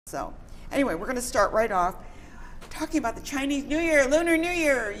So anyway, we're going to start right off talking about the Chinese New Year, Lunar New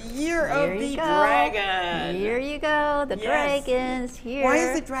Year, Year of the Dragon. Here you go, the dragon's here. Why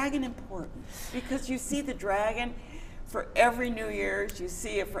is the dragon important? Because you see the dragon for every New Year's, you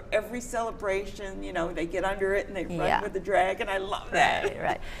see it for every celebration, you know, they get under it and they run with the dragon. I love that.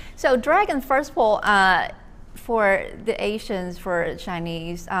 Right. So dragon, first of all, for the Asians, for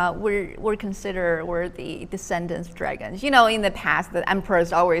Chinese, we're considered the descendants of dragons. You know, in the past, the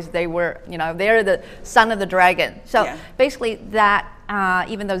emperors always, they're the son of the dragon. So basically that,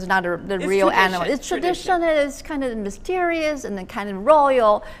 even though it's not the real animal, it's tradition, it's kind of mysterious and then kind of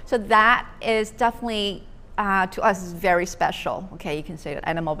royal. So that is definitely, to us, is very special. Okay, you can say that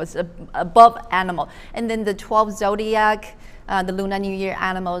animal, but it's above animal. And then the 12 zodiac, the Lunar New Year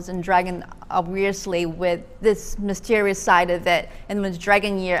animals and dragon, obviously with this mysterious side of it. And when it's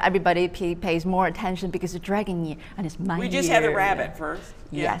dragon year, everybody pays more attention because it's dragon year and it's my year. We just had a rabbit first.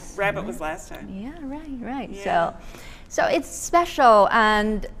 Yes. Rabbit was last time. Yeah, right. Yeah. So it's special,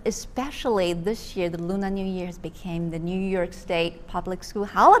 and especially this year, the Lunar New Year has become the New York State public school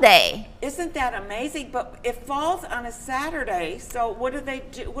holiday. Isn't that amazing? But it falls on a Saturday, so what do they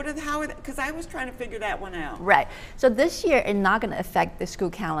do? Because I was trying to figure that one out. Right. So this year, it's not going to affect the school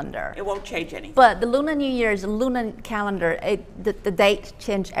calendar. It won't change anything. But the Lunar New Year is a lunar calendar. The date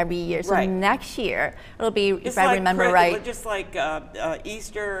change every year. So next year, it'll be, if I remember right. Just like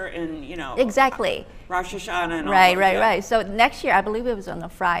Easter and, you know. Exactly. Rosh Hashanah and all that. Right. So next year, I believe it was on a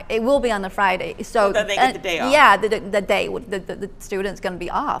Friday. It will be on a Friday. So then they get the day off. Yeah, the day the student's going to be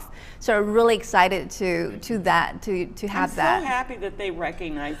off. So we're really excited to have that. I'm so happy that they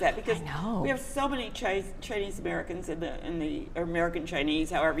recognize that, because we have so many Chinese Americans in the American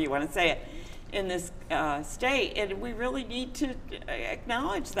Chinese, however you want to say it, in this state, and we really need to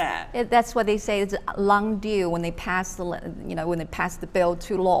acknowledge that. That's what they say. It's long due when they pass the bill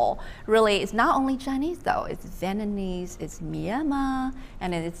to law. Really, it's not only Chinese though. It's Vietnamese, it's Myanmar,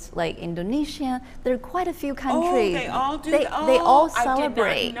 and it's like Indonesia. There are quite a few countries. Oh, they all do. They all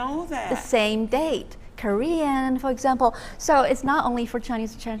celebrate I did not know that. The same date. Korean, for example. So it's not only for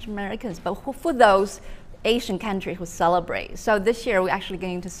Chinese Americans, but for those Asian countries who celebrate. So this year we're actually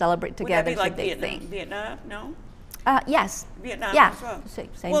going to celebrate together. Would that be like Vietnam? No? Yes. Vietnam as well?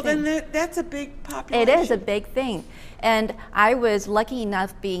 Same well, thing. Then that's a big population. It is a big thing. And I was lucky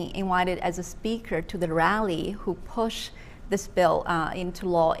enough being invited as a speaker to the rally who pushed this bill into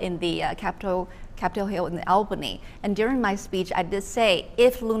law in the Capitol Hill in Albany. And during my speech, I did say,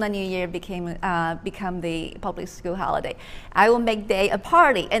 if Lunar New Year become the public school holiday, I will make day a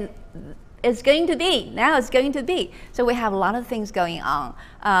party. And it's going to be. So we have a lot of things going on.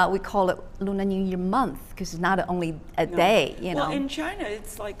 We call it Lunar New Year month because it's not only a day, you know. Well, in China,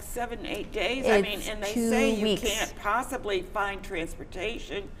 it's like 7-8 days. It's and they 2 say weeks. You can't possibly find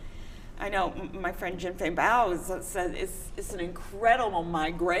transportation. I know my friend Jin Feng Bao said it's an incredible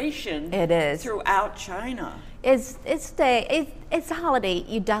migration. It is throughout China. It's a holiday.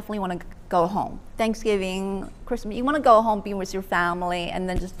 You definitely want to go home. Thanksgiving, Christmas, you want to go home, be with your family, and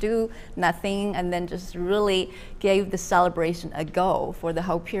then just do nothing, and then just really give the celebration a go for the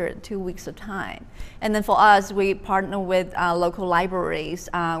whole period, 2 weeks of time. And then for us, we partner with local libraries.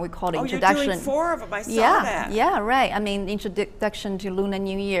 We call it introduction. You're doing 4 of them. I saw that. Yeah, right. I mean, introduction to Lunar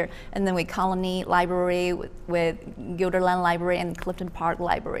New Year, and then we Colony Library with Guilderland Library and Clifton Park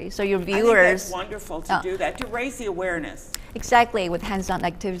Library. So your viewers. I think that's wonderful to do that, to raise the awareness. Exactly, with hands-on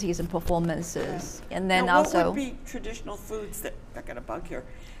activities and performances. And then now, also, what would be traditional foods that, I got a bug here,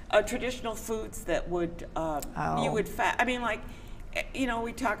 traditional foods that would, you would, I mean, like, you know,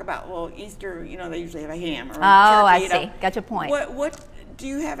 we talk about, well, Easter, you know, they usually have a ham or turkey. I see, got your point. What, do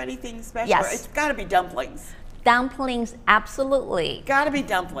you have anything special? Yes. It's got to be dumplings. Dumplings, absolutely. Got to be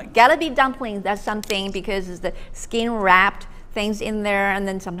dumplings. Got to be dumplings, that's something, because it's the skin wrapped things in there, and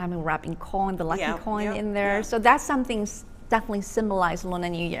then sometimes we wrap in corn, the lucky coin in there. Yeah. So that's something definitely symbolize Lunar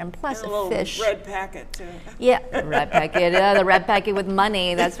New Year, and plus and a fish. Red packet too. Yeah, red packet. The red packet with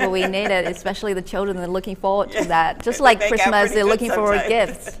money. That's what we needed. Especially the children are looking forward to that. Just like Christmas, they're looking for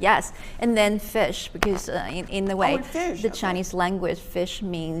gifts. Yes, and then fish, because in the way the Chinese language, fish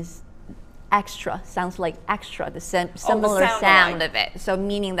means extra. Sounds like extra. The similar sound of it. So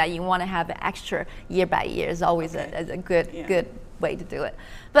meaning that you want to have extra year by year is always a good way to do it.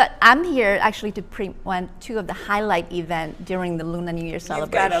 But I'm here actually to present 2 of the highlight events during the Lunar New Year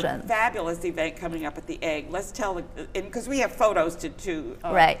celebration. You've got a fabulous event coming up at the Egg. Let's tell, because we have photos to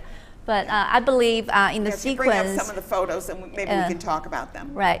right. But I believe in the sequence. Bring up some of the photos and maybe we can talk about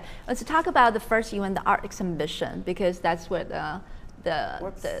them. Right. Let's talk about the first event, the art exhibition, because that's what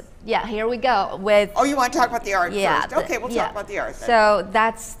yeah, here we go with. Oh, you want to talk about the art first? Okay, we'll talk about the art then. So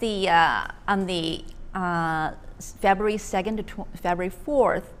that's the on the February 2nd to February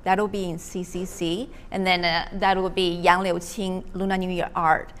 4th. That'll be in CCC, and then that will be Yang Liuqing Lunar New Year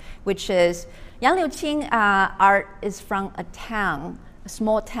art, which is Yang Liuqing art is from a town, a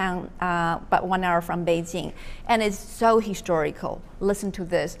small town, about 1 hour from Beijing, and it's so historical. Listen to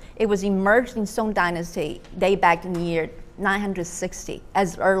this. It was emerged in Song Dynasty, day back in the year 960,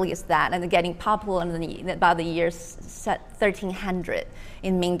 as early as that, and getting popular in about the year 1300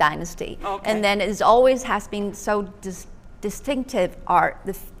 in Ming Dynasty. Okay. And then it always has been so distinctive art,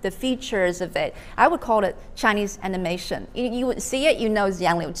 the features of it. I would call it Chinese animation. You would see it, you know it's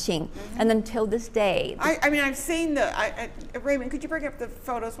Yang Liuqing. And until this day. I mean, I've seen the, Raymond, could you bring up the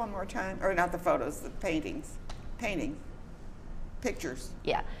photos one more time? Or not the photos, the paintings. Pictures.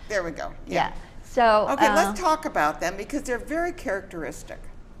 Yeah. There we go. Yeah. So, okay, let's talk about them because they're very characteristic.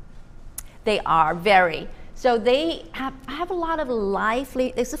 They are very. So they have a lot of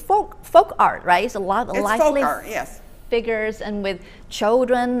lively, it's a folk art, right? It's a lot of lively folk art, yes. Figures, and with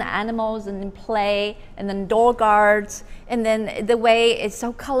children, animals, and then play, and then door guards, and then the way it's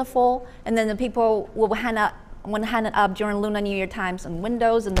so colorful, and then the people will hang it up during Lunar New Year times on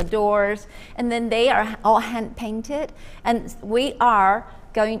windows and the doors, and then they are all hand painted, and they are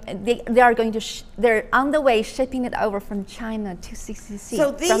they're on the way shipping it over from China to CCC. So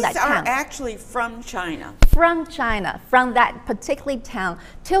these are actually from China? From China, from that particular town.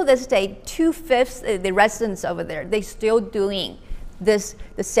 Till this day, 2/5 the residents over there, they still doing the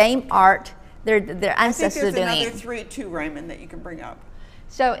same art their ancestors doing. I think there's another 3 too, Raymond, that you can bring up.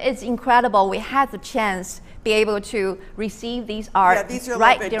 So it's incredible. We had the chance be able to receive these art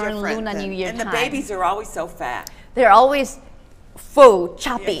right during Lunar New Year time. And the babies are always so fat. They're always full,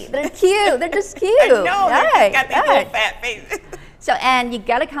 choppy. Yes. They're cute. They're just cute. I know. They've got these little fat faces. So, and you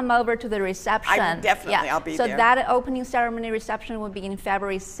got to come over to the reception. I'll be there. So that opening ceremony reception will be in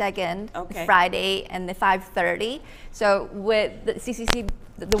February 2nd, Friday, and the 5:30. So with the CCC,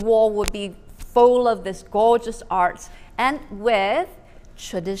 the wall will be full of this gorgeous arts, and with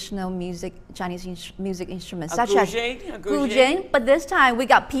traditional music, Chinese music instruments, such as guzheng, but this time we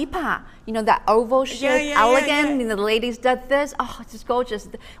got pipa, you know, that oval shape, elegant, and the ladies did this, oh, it's just gorgeous.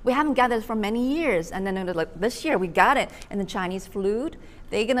 We haven't got this for many years, and then like this year we got it, and the Chinese flute,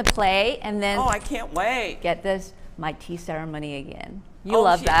 they're gonna play, and then I can't wait. Get this, my tea ceremony again. You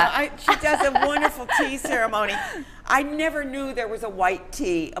love that. She does a wonderful tea ceremony. I never knew there was a white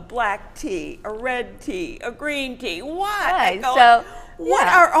tea, a black tea, a red tea, a green tea. What? Right, what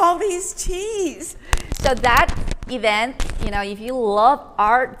are all these teas? So that event, you know, if you love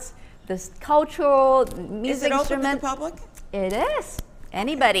arts, this cultural music instrument. Is it open to the public? It is.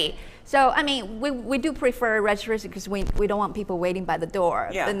 Anybody. So, I mean, we do prefer registration because we don't want people waiting by the door.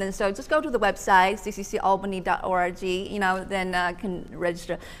 Yeah. And then, so just go to the website, cccalbany.org, you know, then can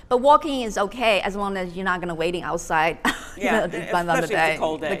register. But walking is okay as long as you're not going to waiting outside. Yeah, especially the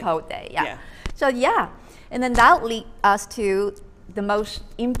cold day. The cold day, yeah. So, yeah. And then that leads us to the most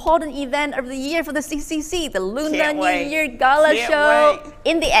important event of the year for the CCC, the Lunar New Year Gala Show.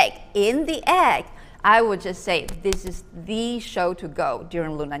 In the egg. I would just say this is the show to go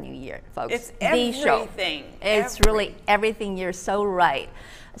during Lunar New Year, folks. It's everything. It's really everything. You're so right.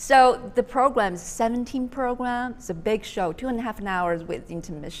 So the program is 17 programs. It's a big show, 2.5 hours with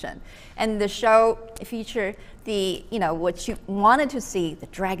intermission. And the show features the, you know, what you wanted to see, the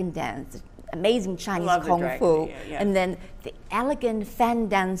dragon dance, amazing Chinese kung fu, and then the elegant fan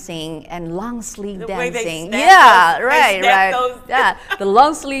dancing and long sleeve dancing. The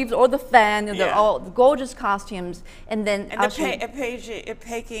long sleeves or the fan, all the gorgeous costumes, and then the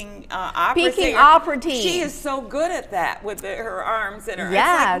Peking Peking opera team. She is so good at that with her arms and her.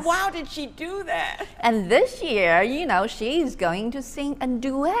 Yes. It's like, wow, did she do that? And this year, you know, she's going to sing a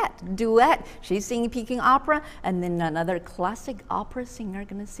duet. She's singing Peking opera, and then another classic opera singer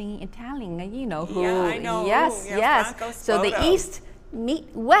going to sing Italian. You know who? Yeah, I know. Yes. So the East meet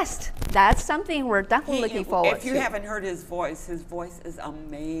West. That's something we're definitely looking forward to. If you haven't heard his voice is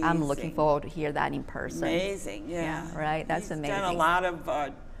amazing. I'm looking forward to hear that in person. Amazing, yeah. Right, that's amazing. He's done a lot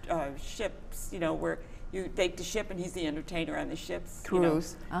of ships, you know, where you take the ship and he's the entertainer on the ships.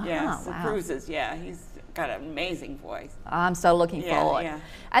 Cruise. You know. Yes, the cruises, He's got an amazing voice. I'm so looking forward. Yeah.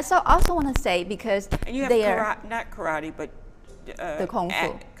 I also want to say, because and you have not karate, but the kung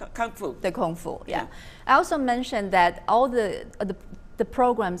fu. The kung fu, yeah. I also mentioned that all the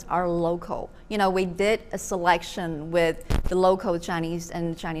programs are local. you know, we did a selection with the local Chinese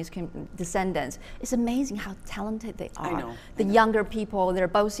and Chinese descendants. It's amazing how talented they are. I know. The younger people, they're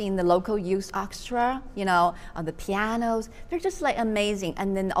both in the local youth orchestra, you know, on the pianos. They're just like amazing.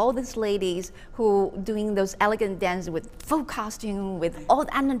 And then all these ladies who doing those elegant dances with full costume, with all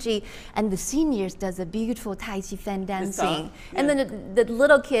the energy. And the seniors does a beautiful Tai Chi fan dancing. And then the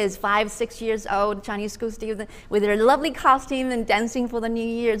little kids, 5, 6 years old, Chinese school students, with their lovely costume and dancing for the New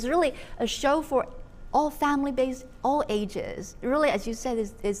Year. It's really a show for all family-based, all ages. Really, as you said,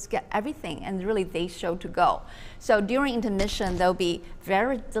 it's got everything, and really they show to go. So during intermission, there'll be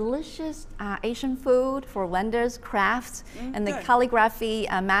very delicious Asian food for vendors, crafts, and the calligraphy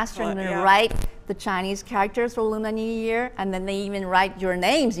master and write the Chinese characters for Lunar New Year, and then they even write your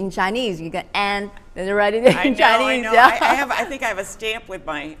names in Chinese. You can and they write it in Chinese. I know. Yeah. I think I have a stamp with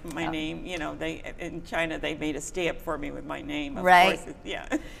my name. You know, in China they made a stamp for me with my name. Of course. Yeah.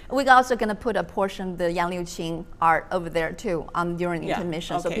 We're also going to put a portion of the Yang Liu Qing art over there too during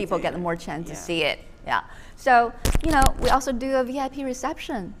intermission, so people get more chance to see it. Yeah. So, you know, we also do a VIP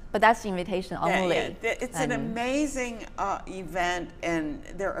reception, but that's the invitation only. It's an amazing event, and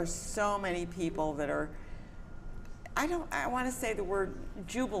there are so many people that are, I want to say the word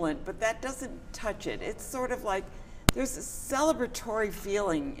jubilant, but that doesn't touch it. It's sort of like there's a celebratory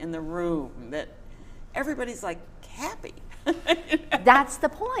feeling in the room that everybody's like happy. That's the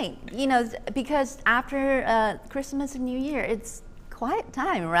point, you know, because after Christmas and New Year, it's quiet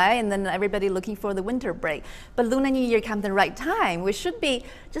time, right? And then everybody looking for the winter break. But Lunar New Year comes at the right time. We should be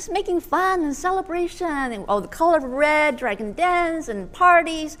just making fun and celebration and all the color of red, dragon dance and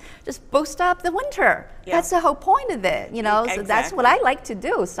parties, just boost up the winter. That's the whole point of it, you know? So that's what I like to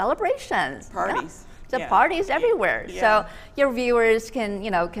do, celebrations. Parties. So parties everywhere. So your viewers can,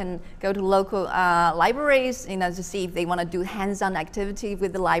 you know, can go to local libraries, you know, to see if they want to do hands-on activity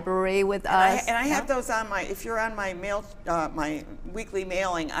with the library with us. And I have those on my, if you're on my mail, my weekly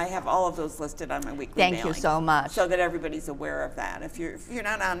mailing, I have all of those listed on my weekly mailing. Thank you so much. So that everybody's aware of that. If you're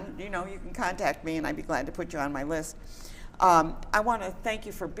not on, you know, you can contact me and I'd be glad to put you on my list. I want to thank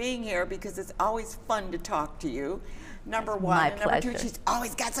you for being here because it's always fun to talk to you. Number one. My and number pleasure. two, she's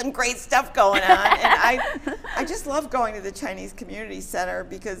always got some great stuff going on. And I just love going to the Chinese Community Center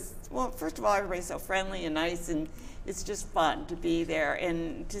because, well, first of all, everybody's so friendly and nice, and it's just fun to be there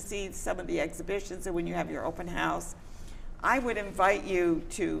and to see some of the exhibitions. And when you have your open house, I would invite you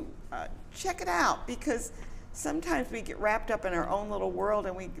to check it out because sometimes we get wrapped up in our own little world,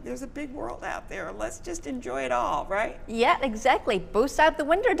 and there's a big world out there. Let's just enjoy it all, right? Yeah, exactly. Boost out the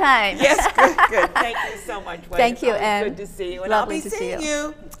winter time. Yes, good. Thank you so much, Wendy. Thank you, and good to see you. And lovely I'll be to seeing see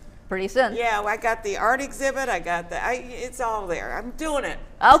you pretty soon. Yeah, well, I got the art exhibit. I got it's all there. I'm doing it.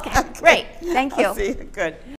 Okay, great. Thank you. I'll see you. Good.